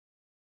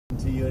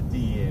your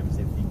DMs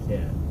if he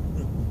can.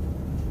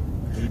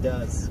 He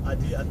does. I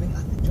do. I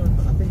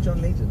think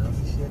John Legend. I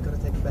think I've got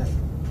to take it back.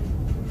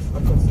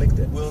 I'm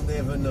conflicted. We'll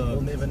never know.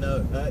 We'll never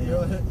know.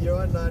 You're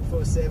on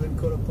 947,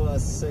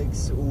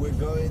 6:15. We're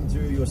going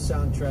through your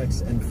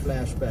soundtracks and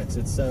flashbacks.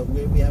 It's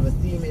we have a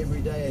theme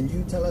every day, and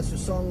you tell us your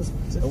songs,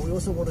 and we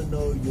also want to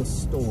know your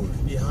story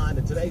behind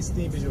it. Today's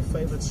theme is your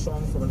favorite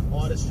song from an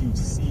artist you've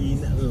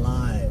seen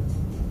live.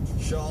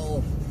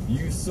 Charles,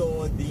 you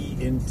saw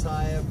the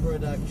entire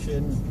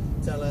production.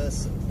 Tell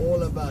us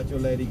all about your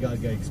Lady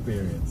Gaga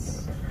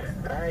experience.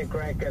 Hi,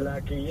 Cracker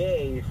Lucky.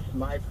 Yes,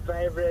 my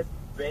favorite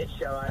best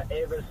show I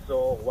ever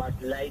saw was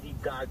Lady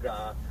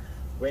Gaga.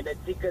 When the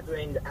ticket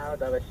went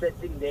out, I was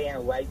sitting there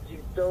and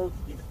waiting till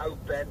it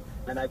opened,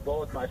 and I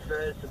bought my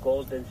first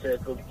Golden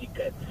Circle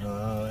ticket.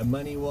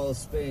 Money well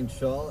spent,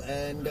 Charles.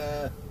 And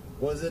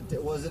was it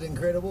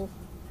incredible?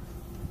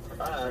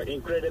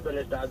 Incredible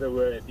is the other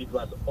word. It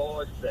was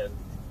awesome.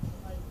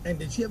 And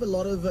did she have a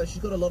lot of?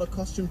 She's got a lot of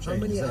costume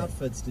changes. How many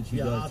outfits did she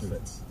go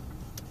outfits.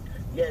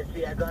 Yes,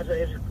 she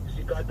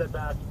got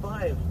about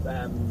 5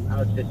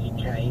 outfits she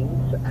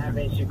changed, and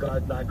then she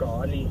got like a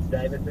Harley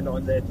Davidson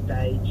on the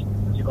stage.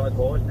 She got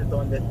horses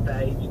on the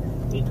stage.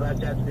 It was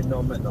just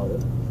phenomenal.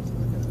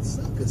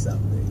 Suckers up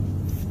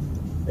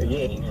there.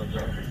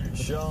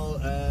 Yes.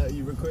 Charles,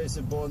 you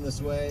requested Born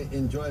This Way.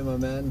 Enjoy, my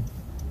man.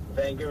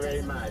 Thank you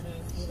very much.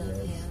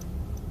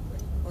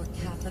 Or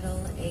capital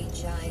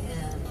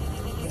H-I-M.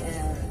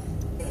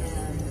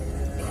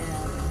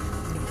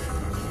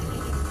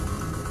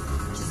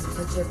 Just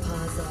put your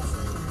paws up,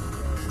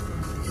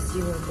 'cause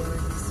you were born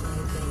this way,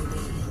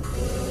 baby.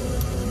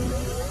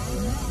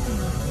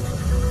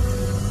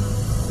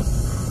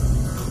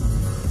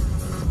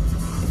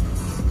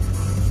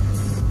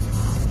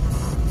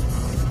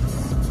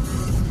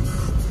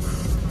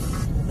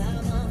 My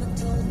mama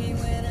told me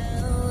when I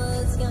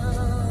was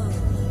young,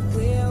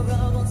 we're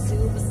all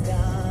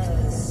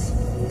superstars.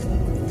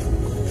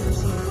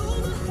 She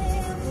pulled my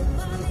hair, put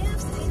my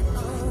lipstick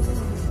on,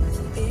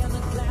 in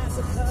a glass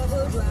of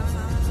covered wine.